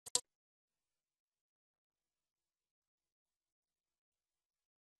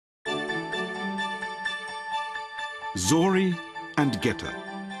Zori and Geta,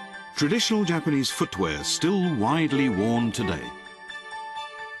 traditional Japanese footwear still widely worn today.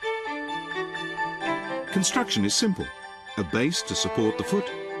 Construction is simple: a base to support the foot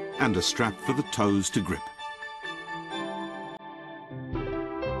and a strap for the toes to grip.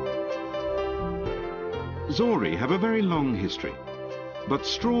 Zori have a very long history, but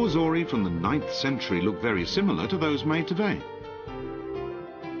straw Zori from the 9th century look very similar to those made today.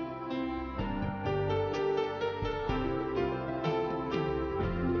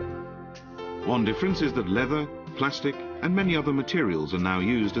 One difference is that leather, plastic and many other materials are now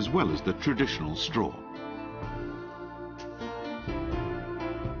used as well as the traditional straw.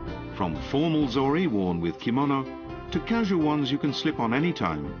 From formal Zori worn with kimono to casual ones you can slip on any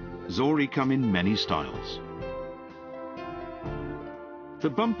time, Zori come in many styles. The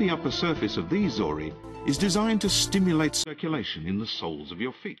bumpy upper surface of these Zori is designed to stimulate circulation in the soles of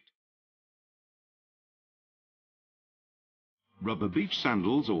your feet. Rubber beach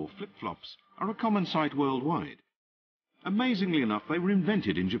sandals or flip-flops are a common sight worldwide. Amazingly enough, they were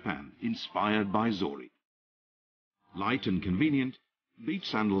invented in Japan, inspired by Zori. Light and convenient, beach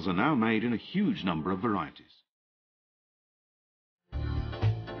sandals are now made in a huge number of varieties.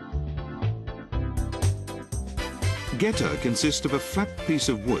 Geta consists of a flat piece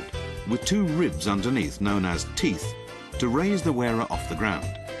of wood with 2 ribs underneath known as teeth to raise the wearer off the ground.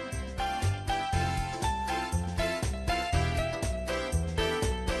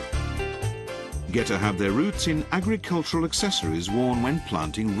 Geta have their roots in agricultural accessories worn when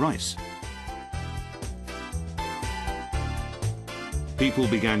planting rice. People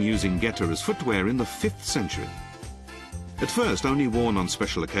began using Geta as footwear in the 5th century. At first only worn on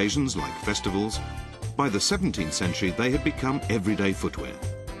special occasions like festivals, by the 17th century they had become everyday footwear.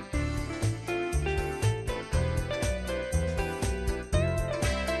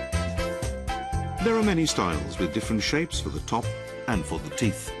 There are many styles with different shapes for the top and for the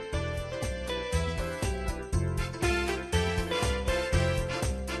teeth.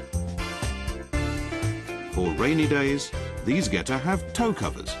 For rainy days, these Geta have toe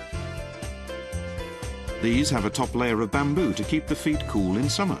covers. These have a top layer of bamboo to keep the feet cool in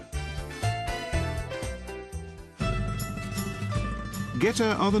summer.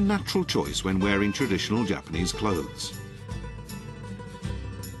 Geta are the natural choice when wearing traditional Japanese clothes.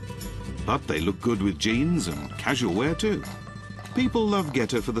 But they look good with jeans and casual wear too. People love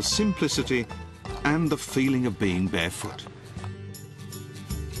Geta for the simplicity and the feeling of being barefoot.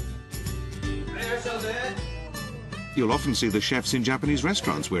 You'll often see the chefs in Japanese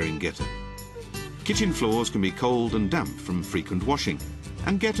restaurants wearing Geta. Kitchen floors can be cold and damp from frequent washing,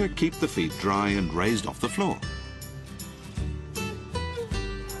 and Geta keep the feet dry and raised off the floor.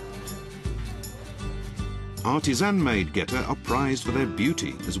 Artisan-made Geta are prized for their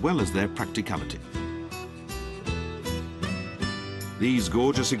beauty as well as their practicality. These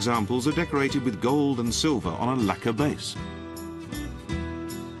gorgeous examples are decorated with gold and silver on a lacquer base.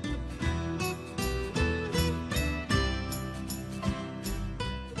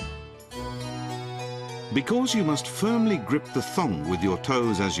 Because you must firmly grip the thong with your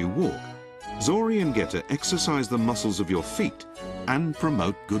toes as you walk, Zori and Geta exercise the muscles of your feet and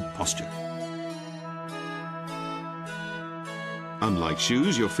promote good posture. Unlike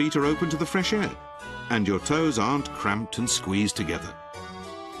shoes, your feet are open to the fresh air, and your toes aren't cramped and squeezed together.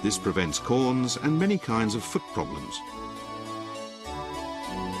 This prevents corns and many kinds of foot problems.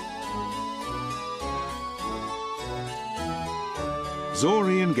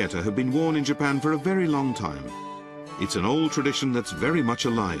 Zori and Geta have been worn in Japan for a very long time. It's an old tradition that's very much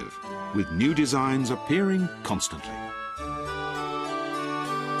alive, with new designs appearing constantly.